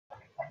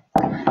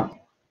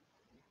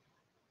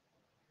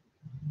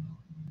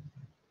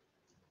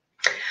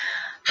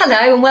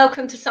Hello and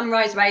welcome to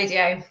Sunrise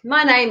Radio.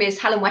 My name is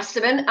Helen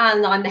Westerman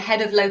and I'm the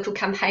Head of Local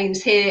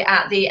Campaigns here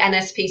at the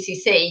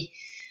NSPCC.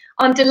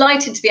 I'm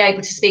delighted to be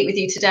able to speak with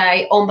you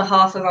today on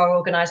behalf of our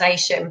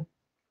organisation.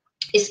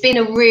 It's been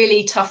a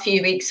really tough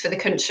few weeks for the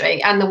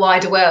country and the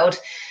wider world,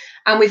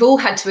 and we've all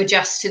had to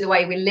adjust to the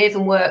way we live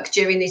and work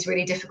during these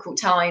really difficult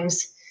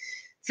times.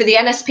 For the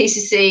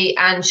NSPCC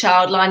and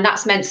Childline,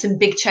 that's meant some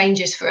big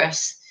changes for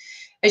us.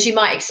 As you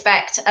might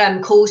expect,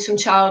 calls from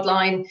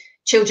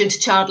Children to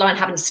Childline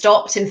haven't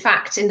stopped. In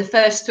fact, in the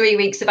first 3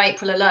 weeks of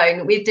April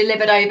alone, we've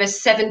delivered over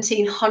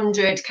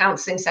 1,700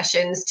 counselling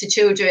sessions to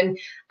children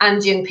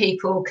and young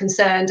people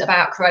concerned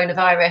about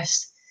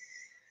coronavirus.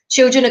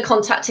 Children are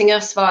contacting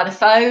us via the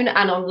phone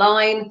and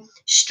online,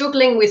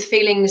 struggling with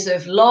feelings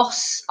of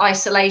loss,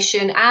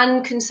 isolation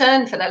and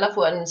concern for their loved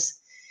ones.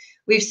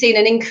 We've seen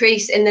an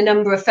increase in the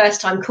number of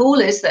first-time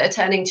callers that are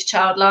turning to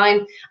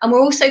Childline, and we're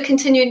also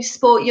continuing to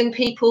support young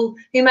people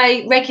who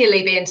may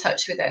regularly be in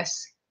touch with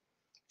us.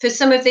 For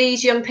some of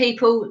these young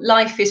people,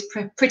 life is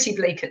pretty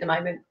bleak at the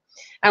moment,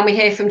 and we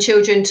hear from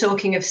children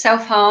talking of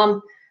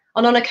self-harm,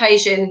 and on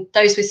occasion,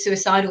 those with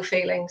suicidal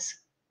feelings.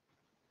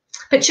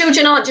 But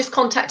children aren't just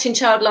contacting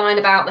Childline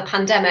about the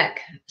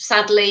pandemic.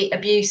 Sadly,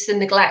 abuse and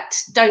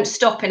neglect don't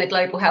stop in a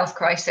global health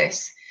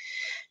crisis.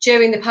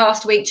 During the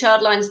past week,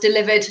 Childline's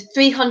delivered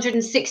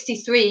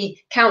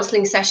 363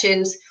 counselling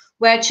sessions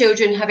where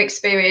children have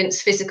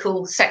experienced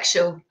physical,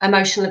 sexual,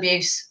 emotional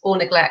abuse or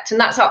neglect, and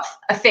that's up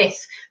a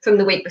fifth from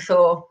the week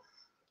before.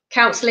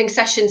 Counselling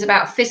sessions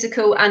about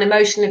physical and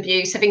emotional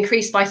abuse have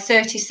increased by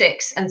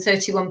 36 and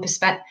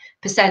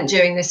 31%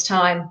 during this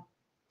time.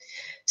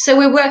 So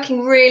we're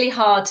working really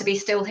hard to be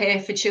still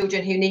here for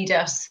children who need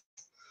us.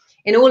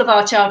 In all of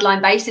our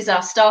Childline bases,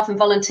 our staff and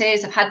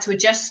volunteers have had to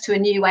adjust to a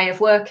new way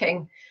of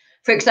working.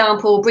 For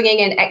example, bringing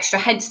in extra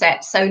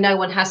headsets so no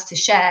one has to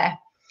share,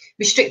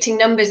 restricting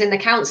numbers in the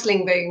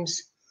counselling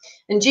rooms.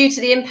 And due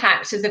to the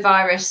impact of the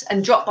virus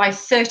and drop by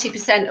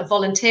 30% of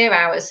volunteer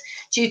hours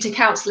due to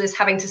counsellors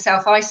having to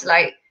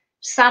self-isolate,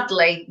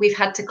 sadly, we've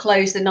had to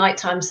close the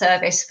nighttime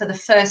service for the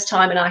first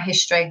time in our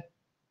history.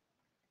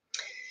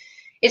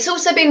 It's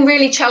also been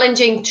really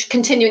challenging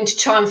continuing to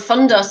try and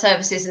fund our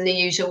services in the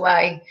usual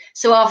way.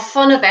 So our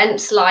fun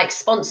events like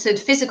sponsored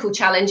physical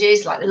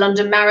challenges like the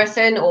London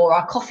Marathon or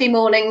our coffee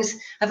mornings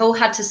have all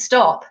had to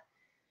stop.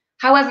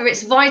 However,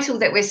 it's vital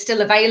that we're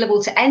still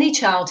available to any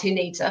child who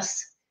needs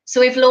us. So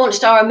we've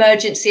launched our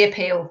emergency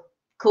appeal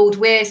called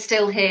We're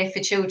Still Here for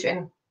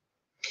Children.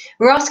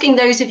 We're asking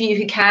those of you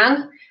who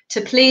can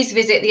to please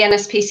visit the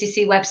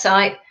NSPCC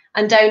website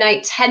and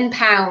donate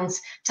 £10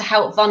 to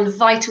help fund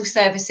vital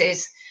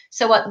services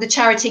so the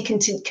charity can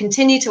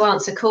continue to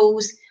answer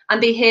calls and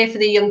be here for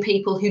the young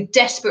people who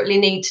desperately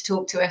need to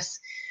talk to us,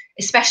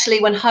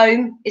 especially when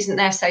home isn't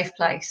their safe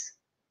place.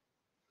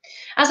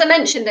 As I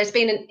mentioned, there's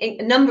been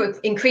a number of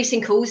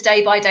increasing calls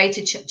day by day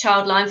to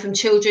Childline from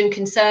children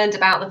concerned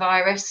about the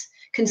virus,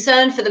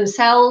 concerned for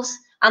themselves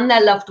and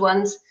their loved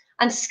ones,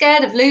 and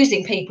scared of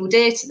losing people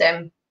dear to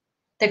them.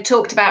 They've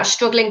talked about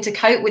struggling to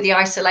cope with the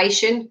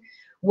isolation,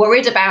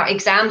 worried about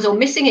exams or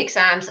missing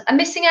exams, and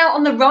missing out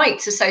on the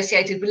rights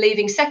associated with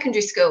leaving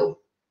secondary school.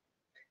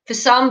 For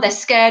some, they're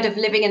scared of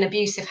living in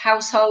abusive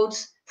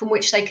households from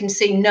which they can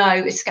see no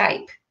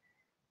escape.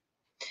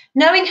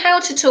 Knowing how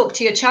to talk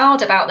to your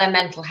child about their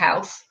mental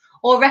health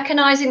or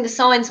recognising the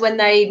signs when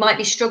they might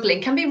be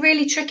struggling can be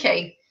really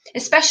tricky,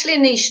 especially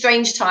in these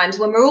strange times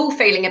when we're all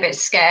feeling a bit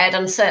scared,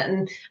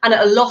 uncertain and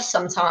at a loss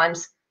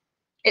sometimes.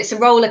 It's a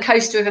roller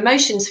coaster of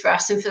emotions for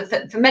us and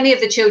for many of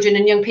the children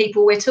and young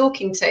people we're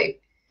talking to.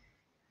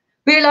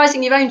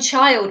 Realising your own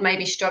child may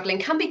be struggling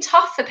can be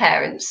tough for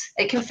parents.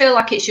 It can feel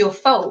like it's your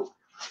fault.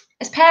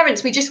 As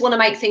parents, we just want to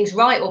make things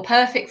right or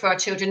perfect for our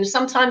children, and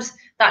sometimes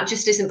that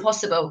just isn't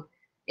possible.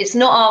 It's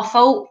not our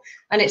fault,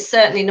 and it's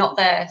certainly not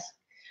theirs.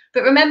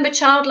 But remember,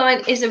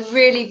 Childline is a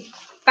really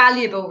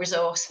valuable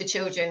resource for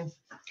children.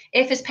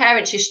 If as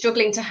parents you're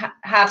struggling to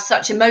have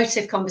such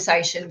emotive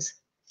conversations.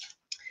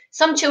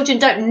 Some children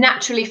don't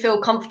naturally feel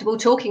comfortable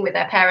talking with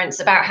their parents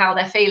about how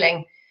they're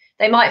feeling.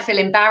 They might feel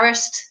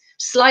embarrassed,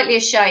 slightly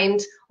ashamed,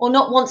 or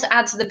not want to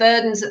add to the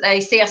burdens that they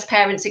see us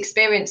parents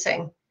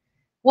experiencing.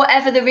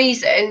 Whatever the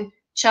reason,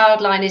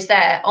 Childline is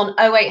there on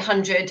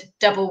 0800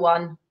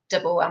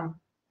 1111.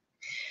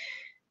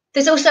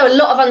 There's also a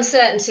lot of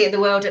uncertainty in the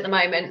world at the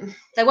moment.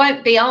 There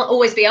won't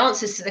always be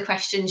answers to the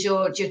questions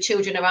your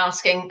children are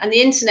asking, and the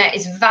internet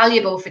is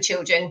valuable for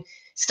children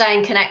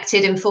staying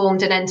connected,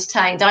 informed and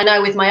entertained. I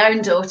know with my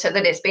own daughter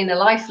that it's been a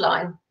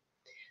lifeline.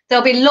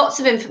 There'll be lots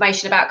of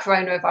information about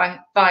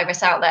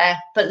coronavirus out there,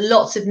 but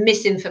lots of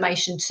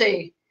misinformation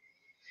too.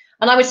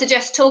 And I would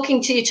suggest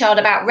talking to your child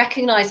about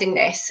recognising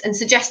this and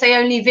suggest they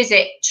only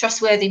visit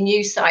trustworthy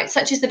news sites,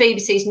 such as the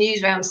BBC's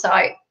Newsround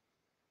site.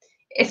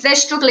 If they're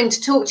struggling to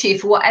talk to you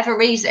for whatever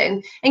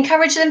reason,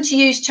 encourage them to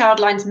use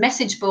Childline's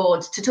message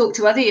boards to talk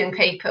to other young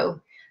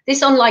people.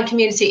 This online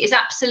community is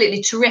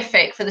absolutely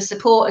terrific for the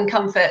support and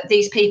comfort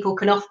these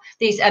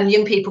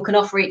young people can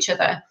offer each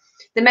other.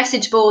 The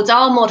message boards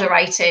are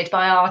moderated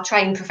by our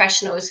trained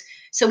professionals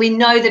So we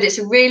know that it's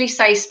a really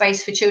safe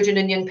space for children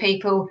and young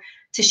people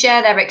to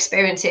share their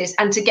experiences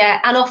and to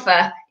get and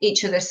offer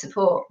each other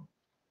support.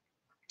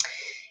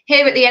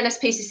 Here at the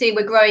NSPCC,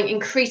 we're growing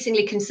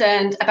increasingly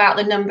concerned about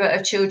the number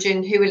of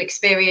children who will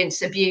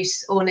experience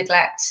abuse or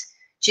neglect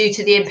due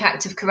to the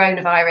impact of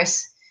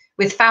coronavirus,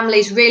 with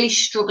families really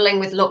struggling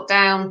with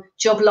lockdown,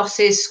 job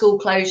losses, school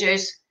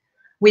closures.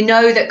 We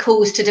know that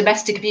calls to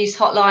domestic abuse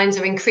hotlines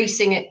are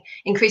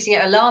increasing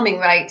at alarming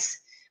rates,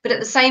 but at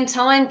the same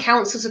time,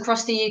 councils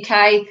across the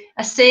UK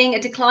are seeing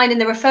a decline in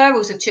the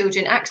referrals of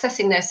children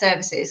accessing their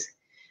services.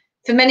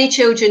 For many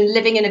children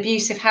living in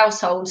abusive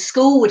households,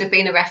 school would have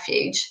been a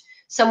refuge,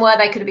 somewhere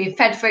they could have been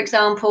fed, for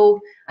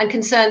example, and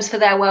concerns for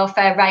their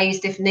welfare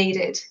raised if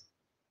needed.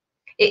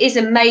 It is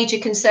a major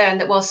concern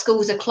that while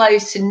schools are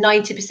closed to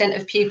 90%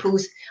 of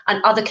pupils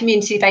and other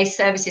community-based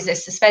services are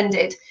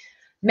suspended,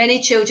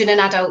 many children and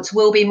adults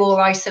will be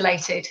more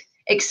isolated,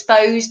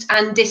 exposed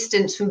and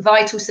distanced from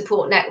vital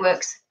support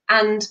networks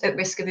and at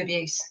risk of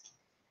abuse.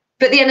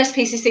 But the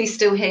NSPCC is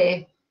still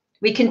here.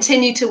 We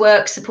continue to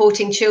work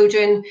supporting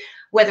children,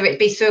 whether it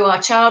be through our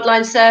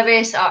Childline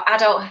service, our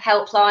adult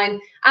helpline,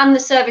 and the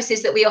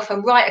services that we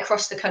offer right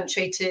across the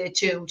country to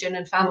children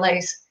and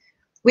families.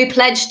 We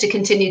pledge to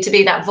continue to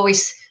be that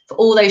voice for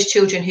all those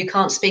children who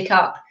can't speak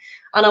up.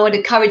 And I would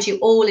encourage you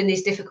all in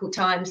these difficult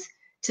times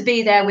to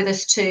be there with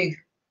us too.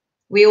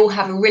 We all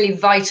have a really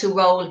vital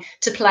role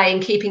to play in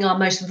keeping our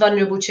most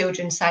vulnerable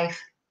children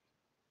safe.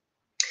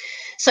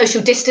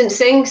 Social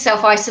distancing,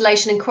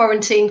 self-isolation and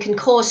quarantine can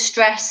cause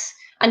stress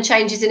and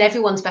changes in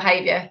everyone's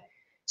behaviour.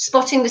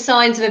 Spotting the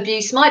signs of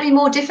abuse might be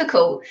more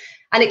difficult,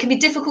 and it can be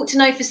difficult to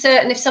know for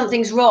certain if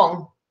something's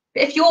wrong.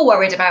 But if you're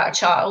worried about a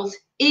child,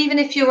 even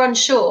if you're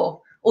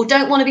unsure or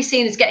don't want to be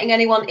seen as getting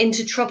anyone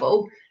into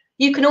trouble,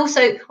 you can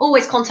also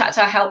always contact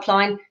our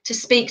helpline to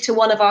speak to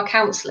one of our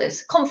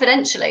counsellors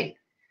confidentially.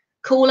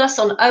 Call us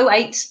on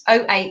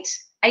 0808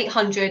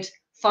 800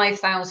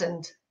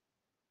 5000.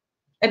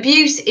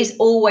 Abuse is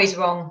always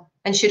wrong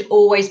and should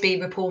always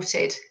be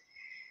reported.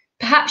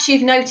 Perhaps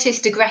you've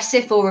noticed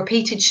aggressive or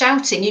repeated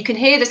shouting. You can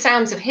hear the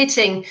sounds of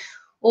hitting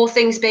or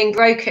things being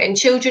broken,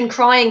 children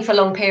crying for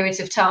long periods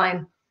of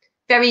time,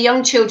 very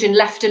young children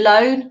left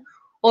alone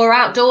or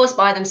outdoors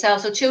by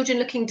themselves, or children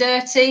looking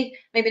dirty,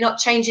 maybe not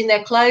changing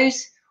their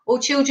clothes, or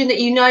children that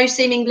you know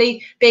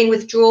seemingly being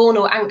withdrawn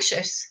or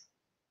anxious.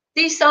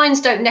 These signs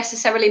don't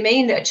necessarily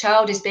mean that a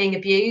child is being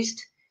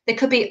abused. There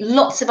could be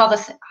lots of other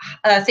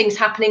things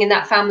happening in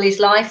that family's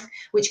life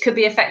which could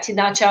be affecting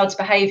our child's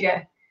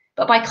behaviour.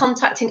 But by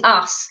contacting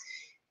us,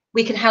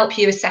 we can help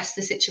you assess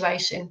the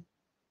situation.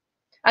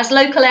 As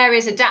local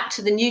areas adapt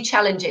to the new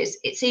challenges,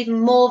 it's even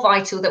more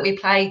vital that we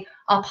play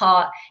our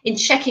part in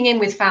checking in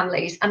with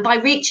families and by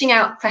reaching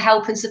out for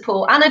help and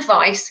support and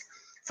advice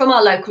from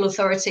our local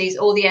authorities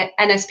or the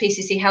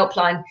NSPCC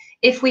helpline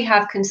if we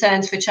have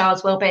concerns for a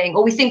child's wellbeing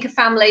or we think a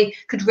family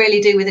could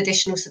really do with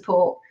additional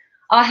support.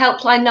 Our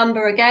helpline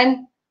number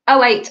again,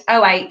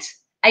 0808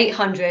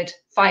 800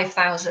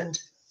 5000.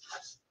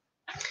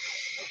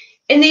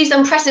 In these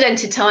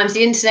unprecedented times,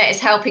 the internet is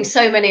helping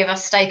so many of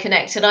us stay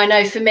connected. I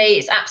know for me,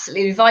 it's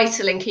absolutely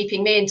vital in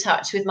keeping me in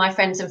touch with my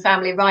friends and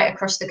family right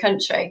across the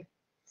country.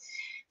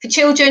 For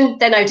children,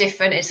 they're no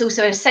different. It's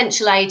also an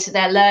essential aid to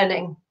their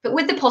learning. But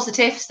with the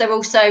positives, there are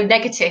also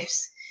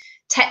negatives.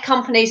 Tech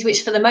companies,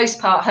 which for the most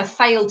part have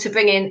failed to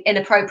bring in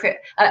appropriate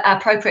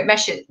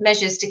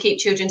measures to keep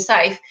children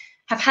safe,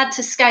 have had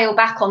to scale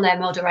back on their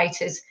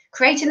moderators,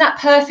 creating that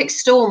perfect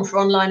storm for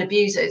online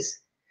abusers.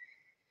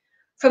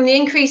 From the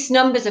increased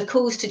numbers of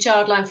calls to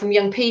Childline from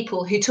young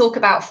people who talk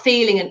about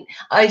feeling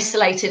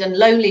isolated and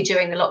lonely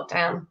during the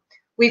lockdown,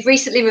 we've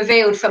recently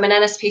revealed from an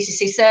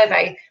NSPCC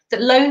survey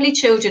that lonely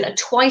children are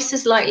twice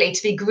as likely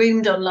to be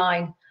groomed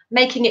online,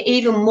 making it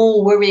even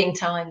more worrying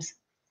times.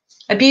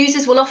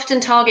 Abusers will often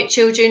target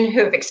children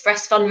who have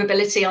expressed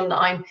vulnerability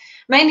online,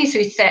 mainly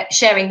through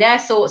sharing their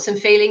thoughts and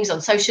feelings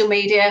on social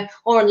media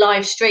or on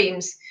live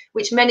streams,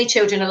 which many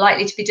children are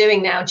likely to be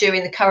doing now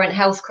during the current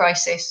health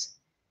crisis.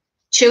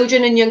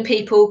 Children and young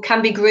people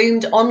can be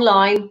groomed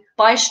online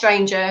by a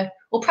stranger,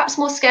 or perhaps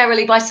more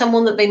scarily by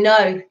someone that they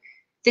know.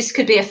 This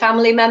could be a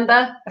family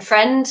member, a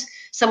friend,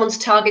 someone's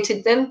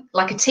targeted them,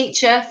 like a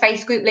teacher,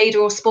 faith group leader,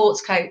 or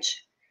sports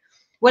coach.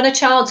 When a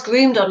child's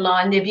groomed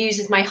online, the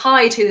abusers may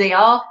hide who they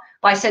are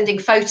by sending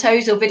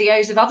photos or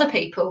videos of other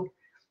people.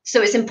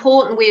 So it's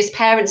important we as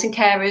parents and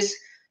carers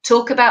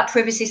talk about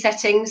privacy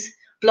settings,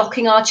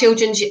 blocking our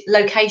children's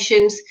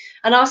locations,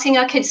 and asking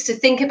our kids to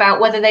think about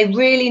whether they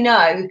really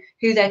know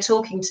who they're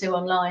talking to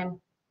online.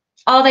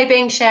 Are they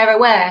being share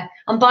aware?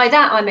 And by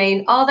that, I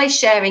mean, are they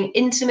sharing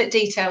intimate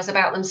details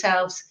about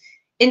themselves,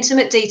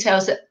 intimate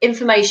details,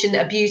 information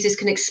that abusers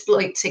can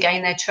exploit to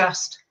gain their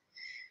trust?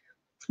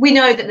 We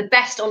know that the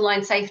best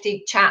online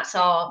safety chats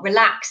are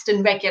relaxed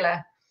and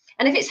regular.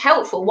 And if it's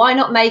helpful, why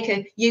not make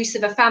a use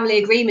of a family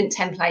agreement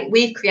template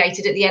we've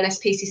created at the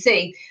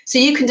NSPCC so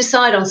you can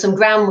decide on some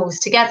ground rules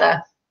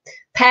together,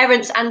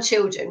 parents and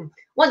children.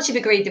 Once you've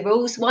agreed the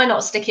rules, why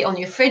not stick it on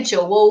your fridge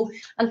or wall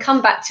and come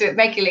back to it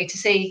regularly to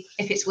see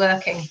if it's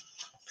working?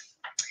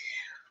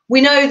 We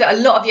know that a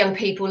lot of young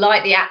people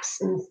like the apps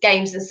and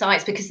games and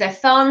sites because they're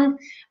fun,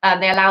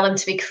 they allow them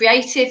to be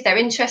creative, they're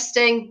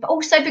interesting, but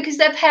also because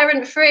they're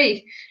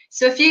parent-free.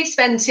 So if you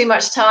spend too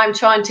much time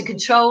trying to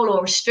control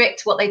or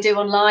restrict what they do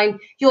online,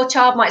 your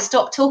child might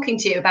stop talking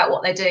to you about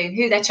what they do,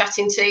 who they're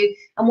chatting to,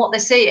 and what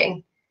they're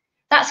seeing.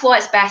 That's why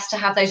it's best to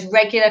have those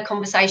regular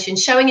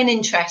conversations, showing an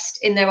interest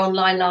in their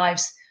online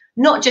lives,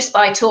 not just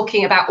by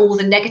talking about all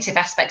the negative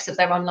aspects of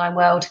their online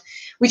world.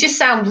 We just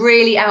sound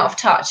really out of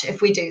touch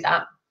if we do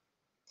that.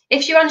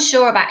 If you're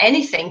unsure about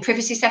anything,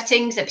 privacy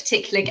settings, a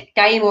particular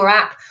game or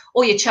app,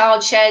 or your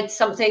child shared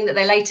something that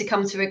they later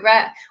come to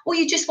regret, or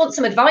you just want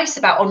some advice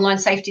about online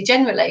safety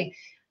generally,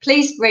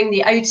 please ring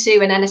the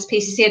O2 and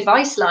NSPCC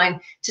advice line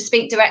to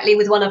speak directly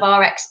with one of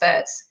our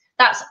experts.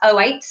 That's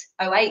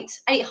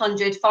 0808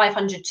 800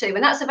 502,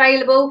 and that's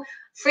available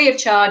free of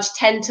charge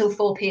 10 till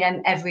 4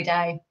 p.m. every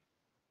day.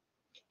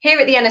 Here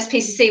at the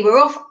NSPCC,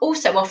 we're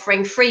also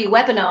offering free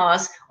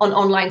webinars on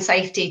online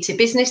safety to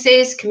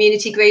businesses,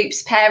 community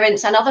groups,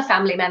 parents, and other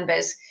family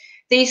members.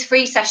 These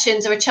free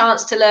sessions are a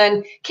chance to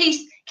learn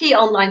key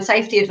online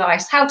safety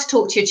advice, how to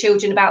talk to your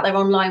children about their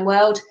online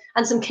world,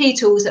 and some key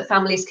tools that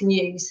families can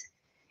use.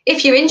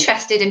 If you're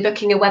interested in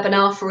booking a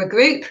webinar for a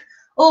group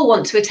or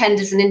want to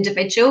attend as an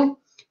individual,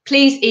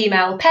 please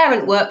email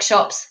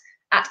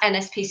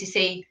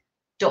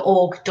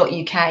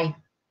parentworkshops@nspcc.org.uk.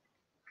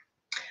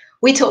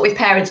 We talk with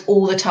parents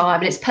all the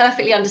time, and it's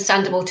perfectly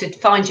understandable to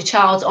find your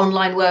child's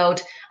online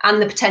world and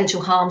the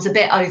potential harms a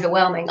bit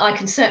overwhelming. I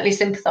can certainly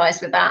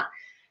sympathise with that.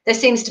 There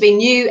seems to be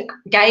new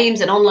games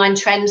and online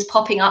trends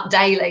popping up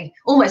daily,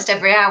 almost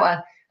every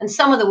hour, and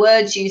some of the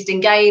words used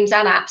in games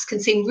and apps can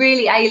seem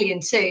really alien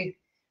too.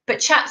 But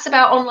chats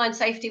about online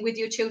safety with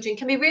your children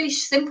can be really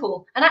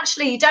simple, and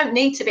actually you don't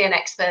need to be an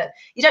expert.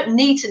 You don't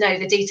need to know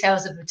the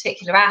details of a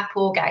particular app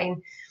or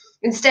game.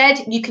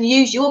 Instead, you can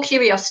use your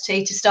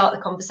curiosity to start the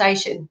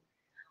conversation.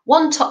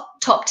 One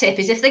top tip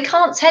is if they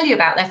can't tell you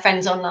about their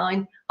friends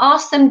online,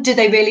 ask them, do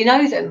they really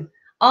know them?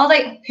 Are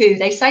they who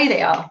they say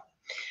they are?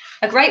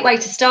 A great way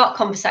to start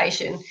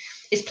conversation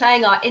is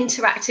playing our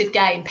interactive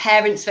game,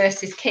 Parents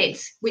versus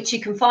Kids, which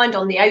you can find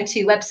on the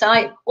O2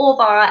 website or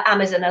via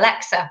Amazon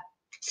Alexa,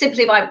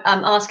 simply by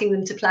asking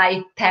them to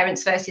play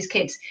Parents versus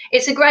Kids.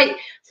 It's a great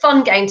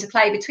fun game to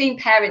play between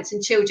parents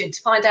and children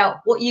to find out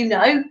what you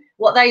know,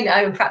 what they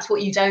know, and perhaps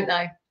what you don't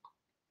know.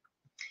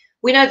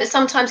 We know that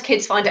sometimes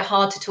kids find it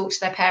hard to talk to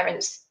their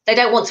parents. They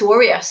don't want to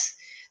worry us.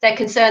 They're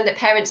concerned that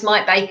parents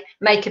might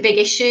make a big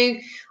issue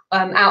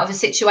out of a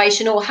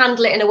situation or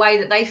handle it in a way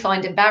that they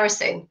find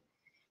embarrassing.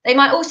 They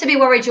might also be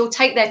worried you'll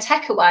take their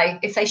tech away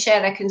if they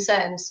share their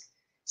concerns.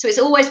 So it's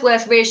always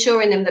worth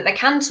reassuring them that they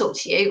can talk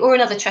to you or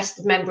another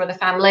trusted member of the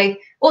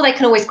family, or they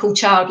can always call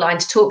Childline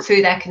to talk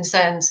through their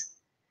concerns.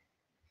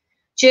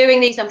 During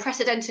these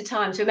unprecedented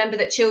times, remember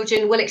that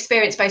children will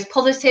experience both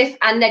positive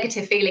and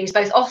negative feelings,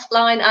 both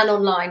offline and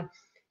online.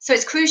 So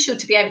it's crucial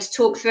to be able to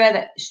talk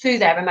through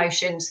their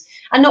emotions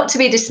and not to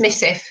be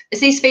dismissive, as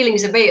these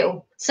feelings are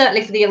real,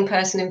 certainly for the young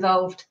person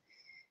involved.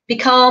 Be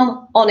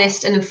calm,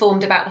 honest, and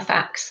informed about the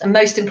facts. And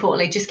most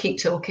importantly, just keep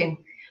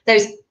talking.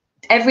 Those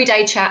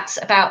everyday chats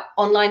about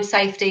online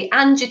safety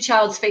and your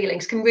child's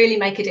feelings can really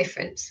make a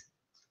difference.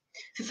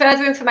 For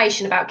further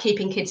information about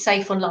keeping kids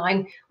safe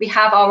online, we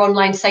have our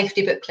online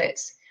safety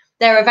booklets.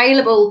 They're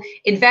available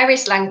in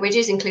various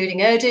languages,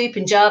 including Urdu,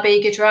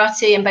 Punjabi,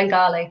 Gujarati, and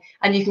Bengali,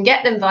 and you can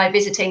get them by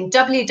visiting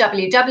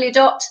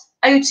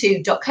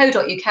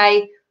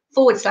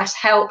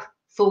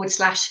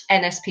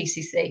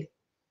www.o2.co.uk/help/NSPCC.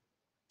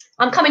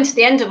 I'm coming to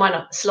the end of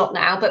my slot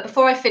now, but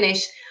before I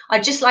finish,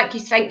 I'd just like to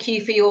thank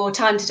you for your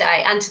time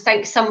today and to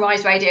thank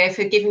Sunrise Radio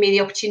for giving me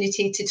the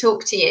opportunity to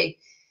talk to you.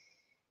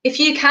 If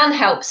you can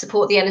help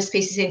support the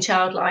NSPCC and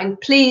Childline,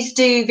 please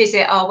do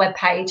visit our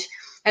webpage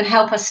and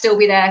help us still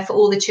be there for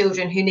all the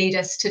children who need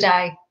us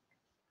today.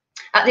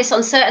 At this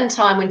uncertain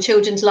time when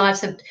children's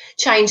lives have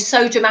changed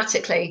so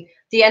dramatically,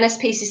 the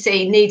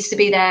NSPCC needs to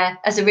be there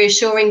as a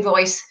reassuring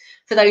voice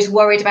for those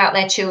worried about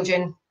their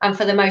children and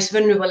for the most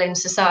vulnerable in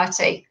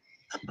society.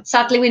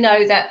 Sadly, we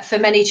know that for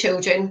many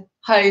children,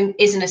 home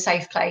isn't a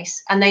safe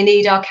place and they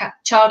need our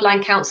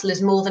Childline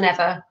counsellors more than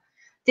ever.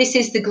 This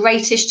is the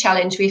greatest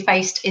challenge we've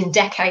faced in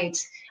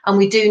decades, and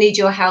we do need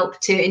your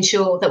help to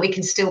ensure that we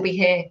can still be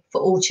here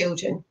for all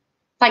children.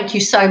 Thank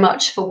you so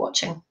much for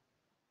watching.